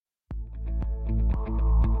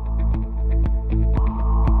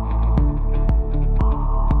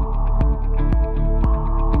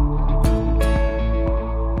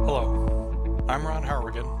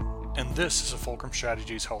This is a Fulcrum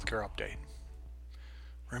Strategies Healthcare Update.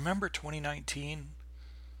 Remember 2019?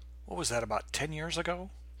 What was that, about 10 years ago?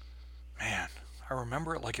 Man, I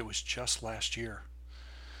remember it like it was just last year.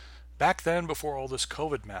 Back then, before all this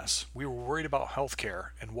COVID mess, we were worried about healthcare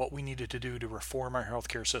and what we needed to do to reform our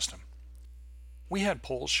healthcare system. We had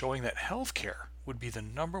polls showing that healthcare would be the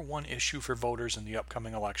number one issue for voters in the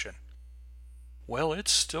upcoming election. Well,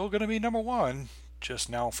 it's still going to be number one, just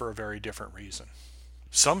now for a very different reason.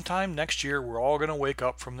 Sometime next year, we're all going to wake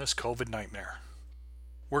up from this COVID nightmare.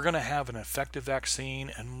 We're going to have an effective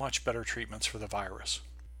vaccine and much better treatments for the virus.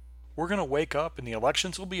 We're going to wake up and the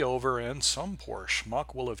elections will be over and some poor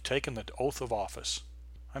schmuck will have taken the oath of office.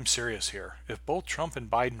 I'm serious here. If both Trump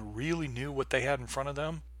and Biden really knew what they had in front of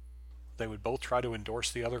them, they would both try to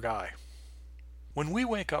endorse the other guy. When we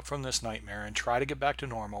wake up from this nightmare and try to get back to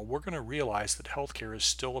normal, we're going to realize that healthcare is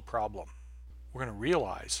still a problem. We're going to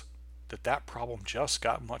realize that problem just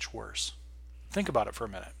got much worse. Think about it for a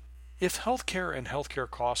minute. If healthcare and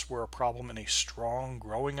healthcare costs were a problem in a strong,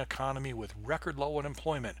 growing economy with record low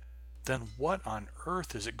unemployment, then what on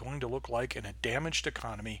earth is it going to look like in a damaged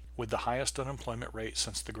economy with the highest unemployment rate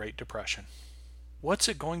since the Great Depression? What's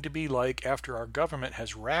it going to be like after our government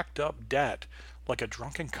has racked up debt like a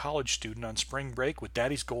drunken college student on spring break with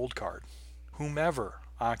Daddy's gold card? Whomever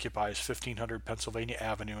occupies 1500 Pennsylvania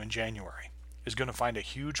Avenue in January is going to find a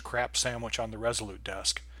huge crap sandwich on the Resolute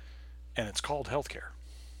desk, and it's called healthcare.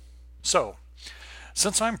 So,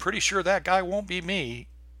 since I'm pretty sure that guy won't be me,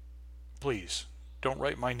 please don't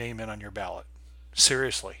write my name in on your ballot.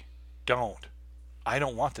 Seriously, don't. I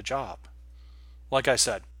don't want the job. Like I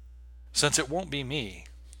said, since it won't be me,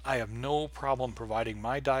 I have no problem providing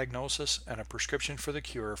my diagnosis and a prescription for the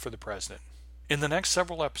cure for the president. In the next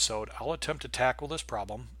several episodes, I'll attempt to tackle this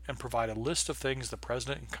problem and provide a list of things the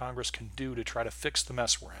President and Congress can do to try to fix the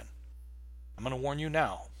mess we're in. I'm going to warn you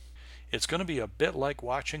now, it's going to be a bit like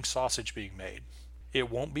watching sausage being made. It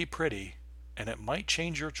won't be pretty, and it might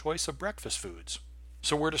change your choice of breakfast foods.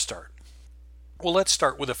 So where to start? Well, let's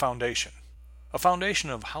start with a foundation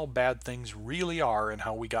of how bad things really are and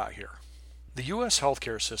how we got here. The U.S.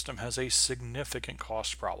 healthcare system has a significant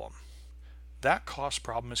cost problem. That cost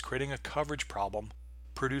problem is creating a coverage problem,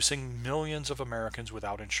 producing millions of Americans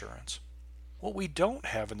without insurance. What we don't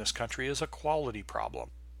have in this country is a quality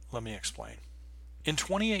problem. Let me explain. In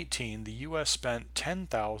 2018, the U.S. spent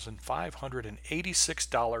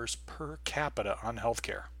 $10,586 per capita on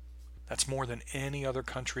healthcare. That's more than any other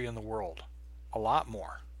country in the world. A lot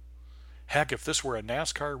more. Heck, if this were a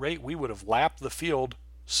NASCAR rate, we would have lapped the field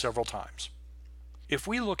several times. If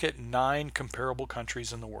we look at 9 comparable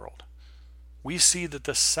countries in the world, we see that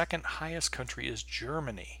the second highest country is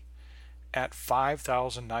Germany at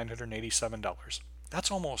 $5,987.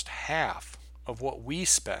 That's almost half of what we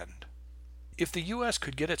spend. If the U.S.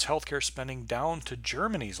 could get its healthcare spending down to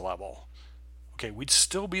Germany's level, we'd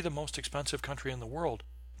still be the most expensive country in the world,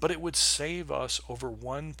 but it would save us over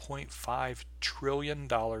 $1.5 trillion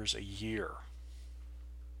a year.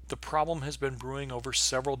 The problem has been brewing over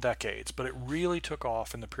several decades, but it really took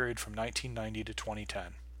off in the period from 1990 to 2010.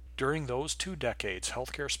 During those 2 decades,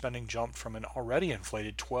 healthcare spending jumped from an already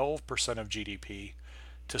inflated 12% of GDP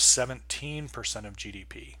to 17% of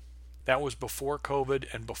GDP. That was before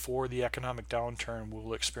COVID and before the economic downturn we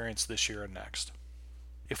will experience this year and next.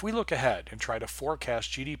 If we look ahead and try to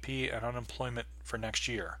forecast GDP and unemployment for next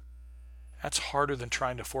year, that's harder than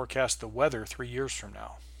trying to forecast the weather 3 years from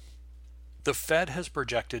now. The Fed has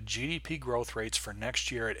projected GDP growth rates for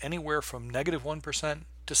next year at anywhere from -1%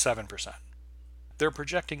 to 7%. They're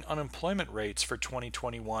projecting unemployment rates for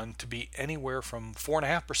 2021 to be anywhere from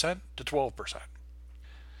 4.5% to 12%.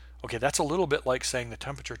 That's a little bit like saying the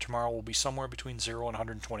temperature tomorrow will be somewhere between 0 and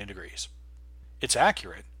 120 degrees. It's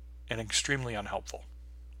accurate and extremely unhelpful.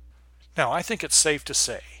 Now, I think it's safe to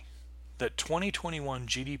say that 2021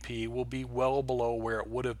 GDP will be well below where it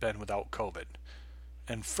would have been without COVID.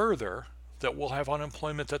 And further, that we'll have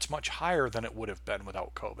unemployment that's much higher than it would have been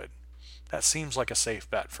without COVID. That seems like a safe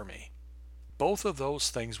bet for me. Both of those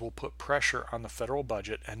things will put pressure on the federal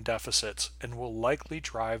budget and deficits and will likely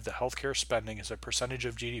drive the healthcare spending as a percentage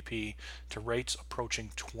of GDP to rates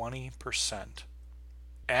approaching 20%.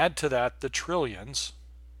 Add to that the trillions,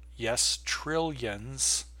 yes,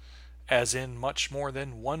 trillions, as in much more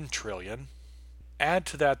than 1 trillion. Add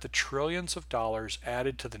to that the trillions of dollars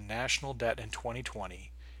added to the national debt in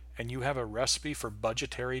 2020, and you have a recipe for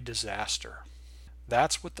budgetary disaster.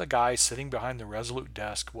 That's what the guy sitting behind the Resolute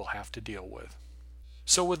desk will have to deal with.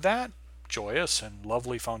 So with that joyous and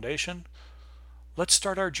lovely foundation, let's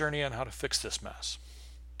start our journey on how to fix this mess.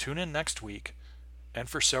 Tune in next week, and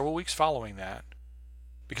for several weeks following that,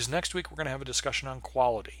 because next week we're going to have a discussion on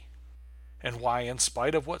quality. and why, in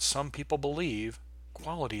spite of what some people believe,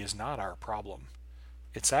 quality is not our problem.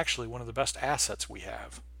 It's actually one of the best assets we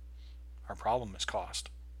have. Our problem is cost.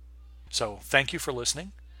 So, thank you for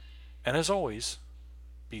listening, and as always,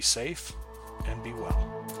 be safe and be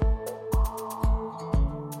well.